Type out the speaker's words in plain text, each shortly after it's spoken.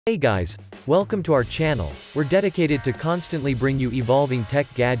Hey guys, welcome to our channel. We're dedicated to constantly bring you evolving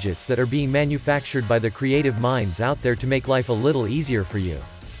tech gadgets that are being manufactured by the creative minds out there to make life a little easier for you.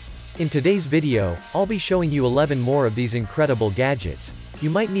 In today's video, I'll be showing you 11 more of these incredible gadgets.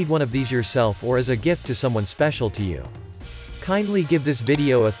 You might need one of these yourself or as a gift to someone special to you. Kindly give this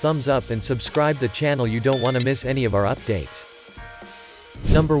video a thumbs up and subscribe the channel, you don't want to miss any of our updates.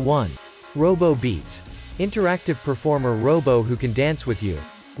 Number 1. RoboBeats. Interactive performer Robo who can dance with you.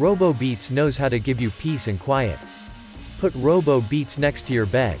 RoboBeats knows how to give you peace and quiet. Put RoboBeats next to your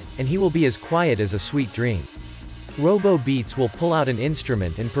bed, and he will be as quiet as a sweet dream. RoboBeats will pull out an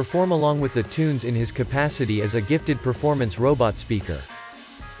instrument and perform along with the tunes in his capacity as a gifted performance robot speaker.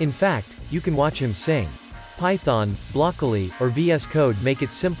 In fact, you can watch him sing. Python, Blockly, or VS Code make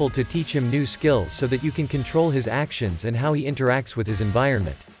it simple to teach him new skills so that you can control his actions and how he interacts with his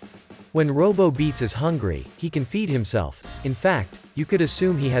environment. When RoboBeats is hungry, he can feed himself. In fact, you could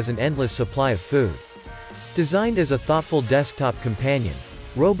assume he has an endless supply of food. Designed as a thoughtful desktop companion,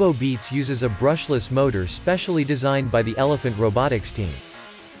 RoboBeats uses a brushless motor specially designed by the Elephant Robotics team.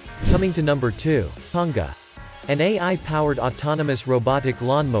 Coming to number 2, Conga. An AI-powered autonomous robotic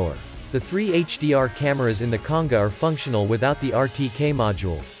lawnmower. The 3 HDR cameras in the Conga are functional without the RTK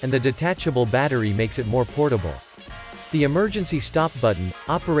module, and the detachable battery makes it more portable. The emergency stop button,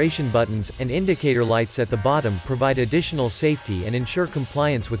 operation buttons, and indicator lights at the bottom provide additional safety and ensure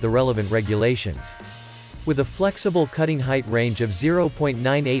compliance with the relevant regulations. With a flexible cutting height range of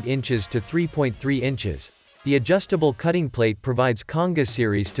 0.98 inches to 3.3 inches, the adjustable cutting plate provides Conga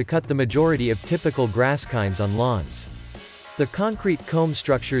series to cut the majority of typical grass kinds on lawns. The concrete comb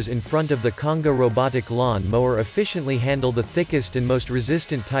structures in front of the Conga robotic lawn mower efficiently handle the thickest and most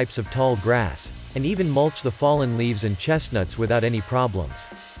resistant types of tall grass, and even mulch the fallen leaves and chestnuts without any problems.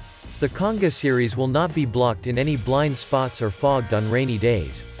 The Conga series will not be blocked in any blind spots or fogged on rainy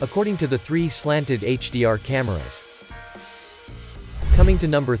days, according to the 3 slanted HDR cameras. Coming to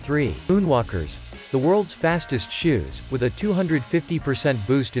number 3, Moonwalkers. The world's fastest shoes, with a 250%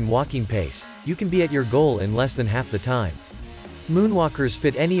 boost in walking pace, you can be at your goal in less than half the time. Moonwalkers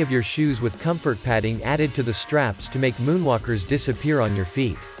fit any of your shoes with comfort padding added to the straps to make Moonwalkers disappear on your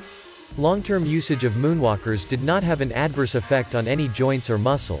feet. Long-term usage of Moonwalkers did not have an adverse effect on any joints or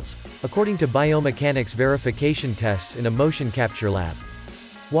muscles, according to biomechanics verification tests in a motion capture lab.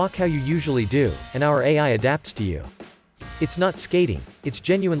 Walk how you usually do, and our AI adapts to you. It's not skating, it's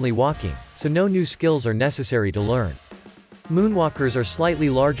genuinely walking, so no new skills are necessary to learn. Moonwalkers are slightly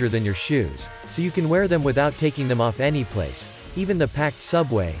larger than your shoes, so you can wear them without taking them off any place, even the packed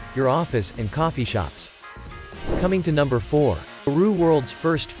subway, your office, and coffee shops. Coming to number 4. Lerou World's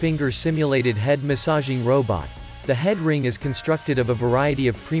first finger-simulated head massaging robot. The head ring is constructed of a variety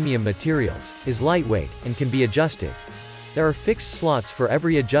of premium materials, is lightweight, and can be adjusted. There are fixed slots for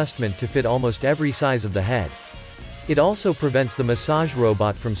every adjustment to fit almost every size of the head. It also prevents the massage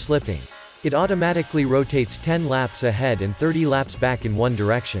robot from slipping. It automatically rotates 10 laps ahead and 30 laps back in one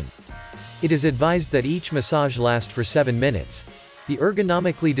direction. It is advised that each massage lasts for 7 minutes. The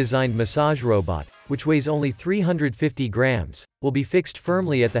ergonomically designed massage robot, which weighs only 350 grams, will be fixed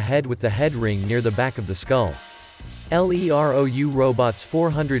firmly at the head with the head ring near the back of the skull. Lerou robot's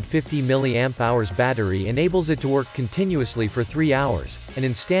 450 mAh battery enables it to work continuously for 3 hours, and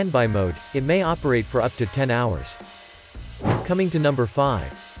in standby mode, it may operate for up to 10 hours. Coming to number 5.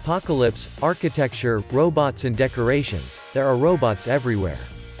 Apocalypse, architecture, robots and decorations. There are robots everywhere.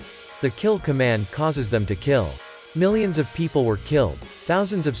 The kill command causes them to kill. Millions of people were killed,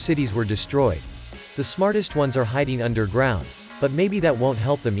 thousands of cities were destroyed. The smartest ones are hiding underground, but maybe that won't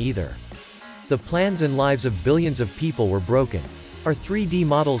help them either. The plans and lives of billions of people were broken. Our 3D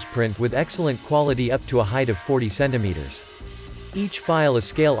models print with excellent quality up to a height of 40 centimeters. Each file is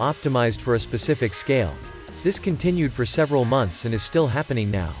scale optimized for a specific scale. This continued for several months and is still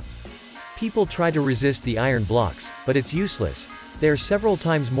happening now. People try to resist the iron blocks, but it's useless. They are several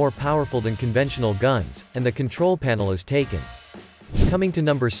times more powerful than conventional guns, and the control panel is taken. Coming to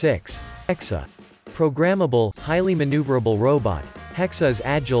number 6. Hexa. Programmable, highly maneuverable robot. Hexa is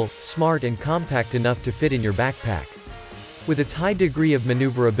agile, smart and compact enough to fit in your backpack. With its high degree of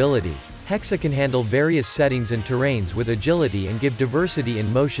maneuverability, Hexa can handle various settings and terrains with agility and give diversity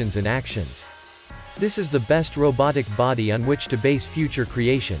in motions and actions. This is the best robotic body on which to base future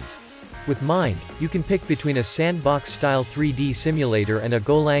creations. With Mind, you can pick between a sandbox-style 3D simulator and a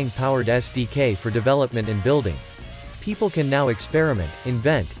Golang-powered SDK for development and building. People can now experiment,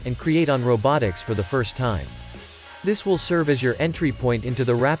 invent, and create on robotics for the first time. This will serve as your entry point into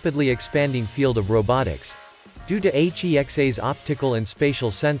the rapidly expanding field of robotics. Due to Hexa's optical and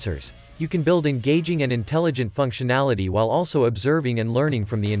spatial sensors, You can build engaging and intelligent functionality while also observing and learning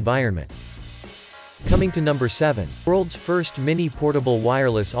from the environment. Coming to number 7. World's first mini portable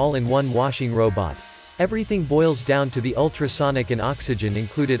wireless all-in-one washing robot. Everything boils down to the ultrasonic and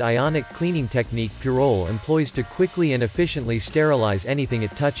oxygen-included ionic cleaning technique Purol employs to quickly and efficiently sterilize anything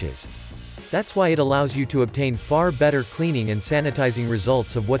it touches. That's why it allows you to obtain far better cleaning and sanitizing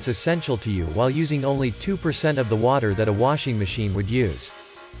results of what's essential to you while using only 2% of the water that a washing machine would use.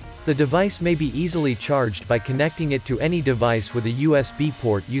 The device may be easily charged by connecting it to any device with a USB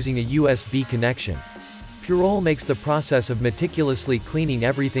port using a USB connection. Purol makes the process of meticulously cleaning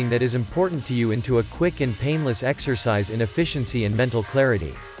everything that is important to you into a quick and painless exercise in efficiency and mental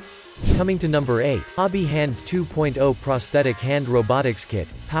clarity. Coming to number 8. Hobby Hand 2.0 Prosthetic Hand Robotics Kit,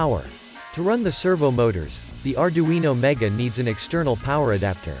 Power. To run the servo motors, the Arduino Mega needs an external power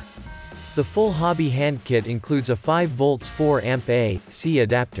adapter. The full Hobby Hand kit includes a 5V 4A AC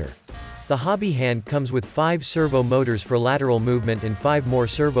adapter. The Hobby Hand comes with 5 servo motors for lateral movement and 5 more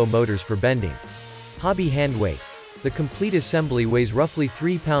servo motors for bending. Hobby Hand weight. The complete assembly weighs roughly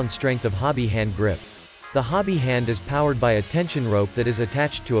 3 pounds. Strength of Hobby Hand grip. The Hobby Hand is powered by a tension rope that is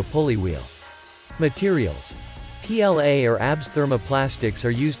attached to a pulley wheel. Materials. PLA or ABS thermoplastics are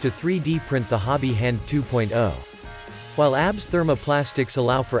used to 3D print the Hobby Hand 2.0. While ABS thermoplastics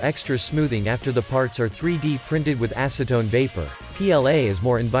allow for extra smoothing after the parts are 3D printed with acetone vapor, PLA is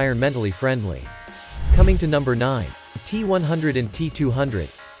more environmentally friendly. Coming to number 9. T100 and T200.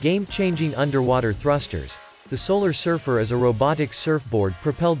 Game-changing underwater thrusters. The Solar Surfer is a robotic surfboard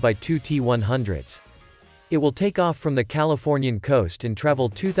propelled by 2 T100s. It will take off from the Californian coast and travel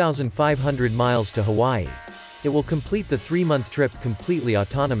 2,500 miles to Hawaii. It will complete the 3-month trip completely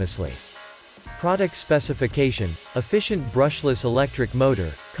autonomously. Product specification: efficient brushless electric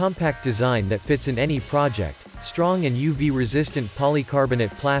motor, compact design that fits in any project, strong and UV-resistant polycarbonate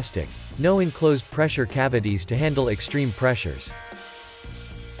plastic, no enclosed pressure cavities to handle extreme pressures.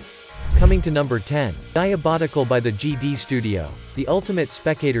 Coming to number 10. Diabotical by the GD Studio, the ultimate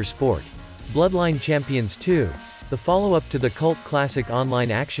spectator sport. Bloodline Champions 2, the follow-up to the cult classic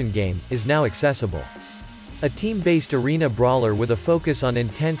online action game, is now accessible. A team-based arena brawler with a focus on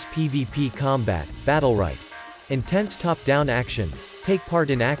intense PvP combat, battle right. Intense top-down action. Take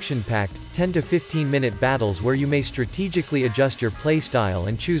part in action-packed, 10 to 15-minute battles where you may strategically adjust your playstyle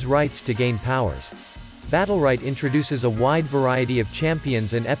and choose rights to gain powers. Battlerite introduces a wide variety of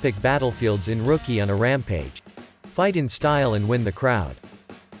champions and epic battlefields in Rookie on a rampage. Fight in style and win the crowd.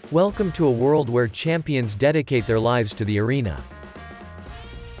 Welcome to a world where champions dedicate their lives to the arena.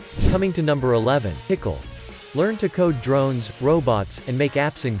 Coming to number 11. Tickle. Learn to code drones, robots, and make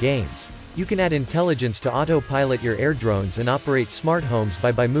apps and games. You can add intelligence to autopilot your air drones and operate smart homes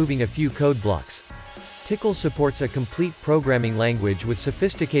by moving a few code blocks. Tickle supports a complete programming language with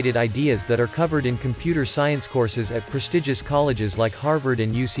sophisticated ideas that are covered in computer science courses at prestigious colleges like Harvard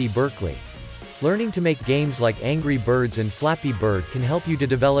and UC Berkeley. Learning to make games like Angry Birds and Flappy Bird can help you to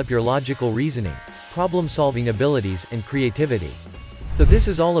develop your logical reasoning, problem-solving abilities, and creativity. So this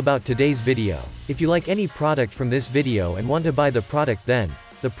is all about today's video. If you like any product from this video and want to buy the product, then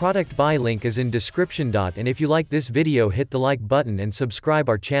the product buy link is in description. And if you like this video, hit the like button and subscribe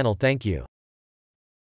our channel. Thank you.